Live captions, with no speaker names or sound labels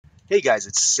Hey guys,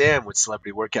 it's Sam with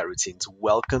Celebrity Workout Routines.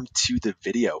 Welcome to the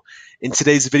video. In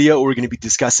today's video, we're going to be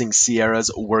discussing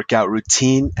Ciara's workout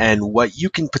routine and what you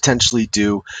can potentially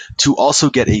do to also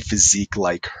get a physique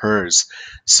like hers.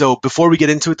 So before we get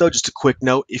into it though, just a quick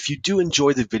note, if you do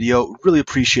enjoy the video, really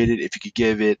appreciate it if you could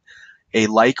give it a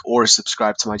like or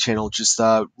subscribe to my channel. Just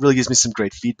really gives me some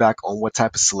great feedback on what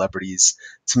type of celebrities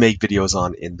to make videos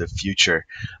on in the future.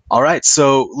 All right,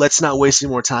 so let's not waste any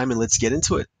more time and let's get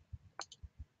into it.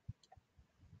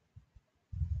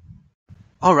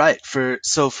 All right, for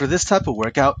this type of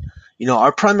workout,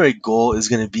 our primary goal is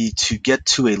going to be to get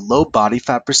to a low body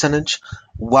fat percentage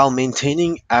while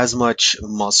maintaining as much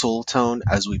muscle tone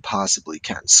as we possibly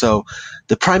can. So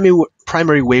the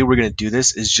primary way we're going to do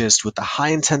this is just with a high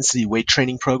intensity weight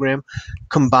training program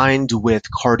combined with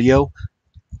cardio,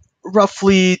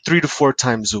 roughly 3 to 4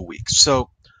 times a week.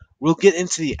 So we'll get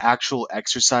into the actual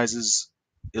exercises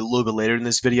a little bit later in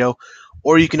this video,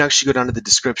 or you can actually go down to the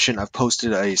description. I've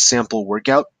posted a sample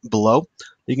workout below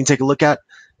you can take a look at.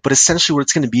 But essentially what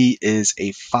it's going to be is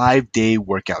a 5-day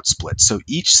workout split. So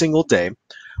each single day,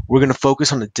 we're going to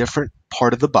focus on a different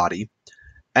part of the body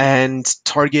and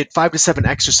target 5 to 7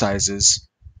 exercises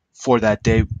for that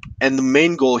day. And the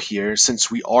main goal here,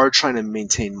 since we are trying to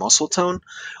maintain muscle tone,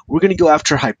 we're going to go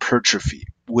after hypertrophy,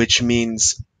 which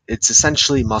means it's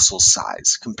essentially muscle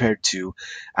size compared to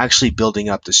actually building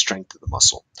up the strength of the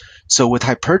muscle. So with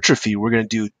hypertrophy, we're going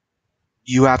to do,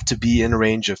 you have to be in a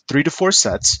range of 3 to 4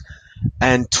 sets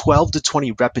and 12 to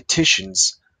 20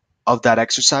 repetitions of that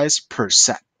exercise per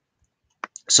set.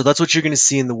 So that's what you're going to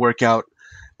see in the workout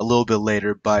a little bit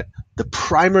later. But the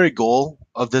primary goal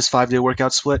of this 5-day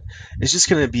workout split is just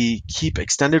going to be keep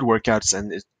extended workouts,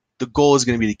 and the goal is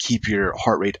going to be to keep your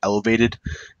heart rate elevated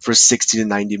for 60 to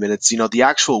 90 minutes. The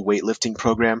actual weightlifting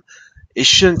program, it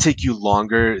shouldn't take you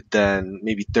longer than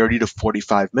maybe 30 to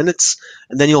 45 minutes,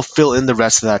 and then you'll fill in the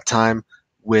rest of that time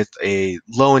with a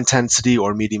low intensity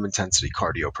or medium intensity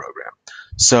cardio program.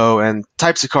 So, and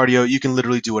types of cardio, you can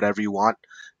literally do whatever you want,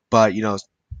 but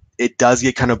it does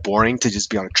get kind of boring to just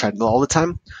be on a treadmill all the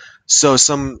time. So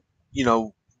some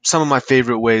of my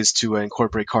favorite ways to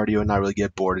incorporate cardio and not really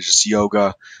get bored is just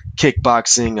yoga,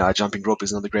 kickboxing, jumping rope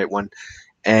is another great one,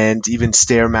 and even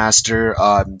Stairmaster.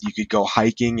 You could go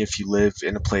hiking if you live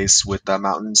in a place with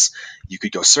mountains. You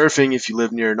could go surfing if you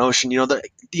live near an ocean.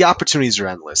 The opportunities are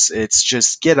endless. It's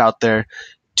just get out there,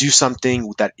 do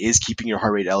something that is keeping your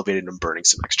heart rate elevated and burning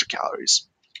some extra calories.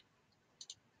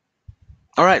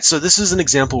 All right, so this is an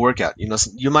example workout.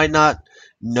 You might not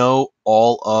know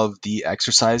all of the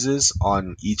exercises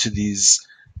on each of these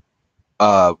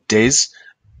days,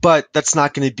 but that's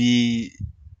not going to be,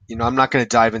 I'm not going to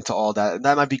dive into all that.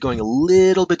 That might be going a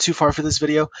little bit too far for this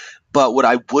video, but what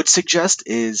I would suggest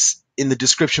is in the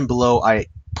description below, I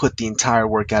put the entire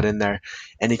workout in there.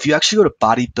 And if you actually go to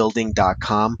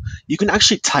bodybuilding.com, you can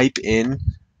actually type in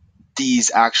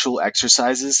these actual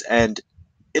exercises and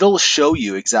it'll show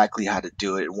you exactly how to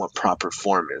do it and what proper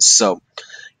form is. So,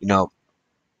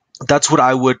 that's what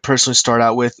I would personally start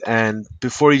out with. And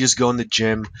before you just go in the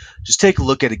gym, just take a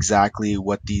look at exactly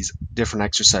what these different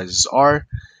exercises are.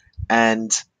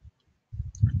 And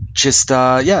just,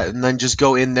 and then just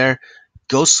go in there,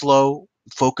 go slow,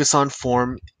 focus on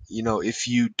form. If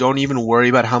you don't even worry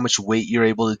about how much weight you're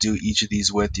able to do each of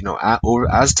these with,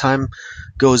 as time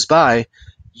goes by,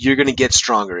 you're going to get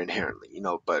stronger inherently,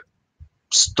 but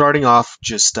starting off,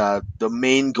 just the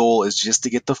main goal is just to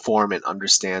get the form and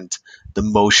understand the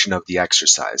motion of the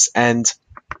exercise. And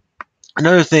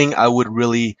another thing I would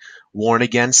really warn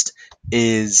against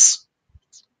is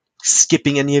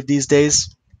skipping any of these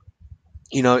days.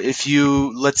 If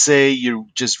you, let's say you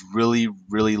just really,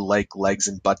 really like legs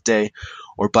and butt day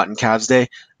or butt and calves day,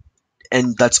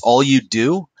 and that's all you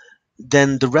do,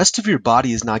 then the rest of your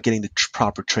body is not getting the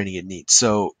proper training it needs.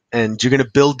 So, and you're going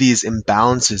to build these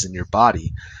imbalances in your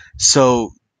body.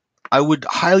 So I would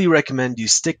highly recommend you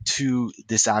stick to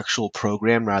this actual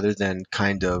program rather than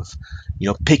kind of,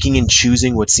 picking and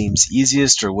choosing what seems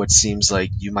easiest or what seems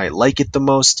like you might like it the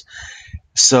most.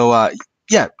 So,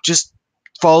 just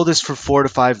follow this for 4 to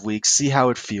 5 weeks, see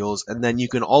how it feels, and then you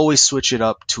can always switch it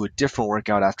up to a different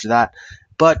workout after that.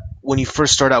 But when you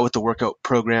first start out with the workout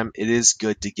program, it is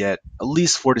good to get at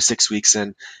least 4 to 6 weeks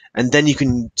in, and then you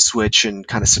can switch and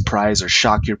kind of surprise or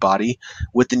shock your body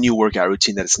with the new workout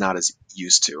routine that it's not as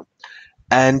used to.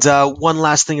 And one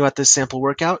last thing about this sample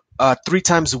workout, 3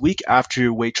 times a week after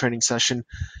your weight training session,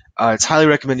 it's highly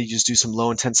recommended you just do some low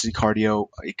intensity cardio.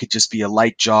 It could just be a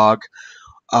light jog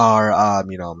or, a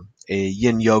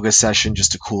yin yoga session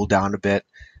just to cool down a bit,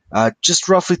 just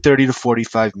roughly 30 to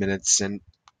 45 minutes. And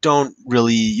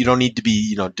you don't need to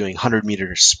be, doing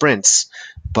 100-meter sprints,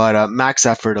 but max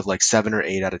effort of like 7 or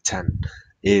 8 out of 10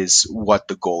 is what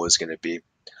the goal is going to be.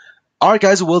 All right,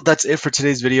 guys. Well, that's it for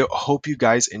today's video. Hope you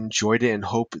guys enjoyed it and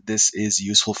hope this is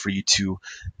useful for you to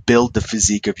build the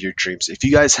physique of your dreams. If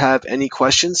you guys have any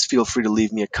questions, feel free to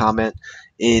leave me a comment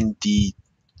in the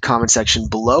comment section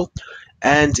below.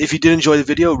 And if you did enjoy the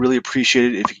video, really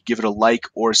appreciate it if you could give it a like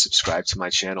or subscribe to my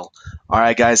channel. All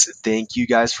right, guys. Thank you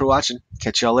guys for watching.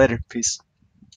 Catch y'all later. Peace.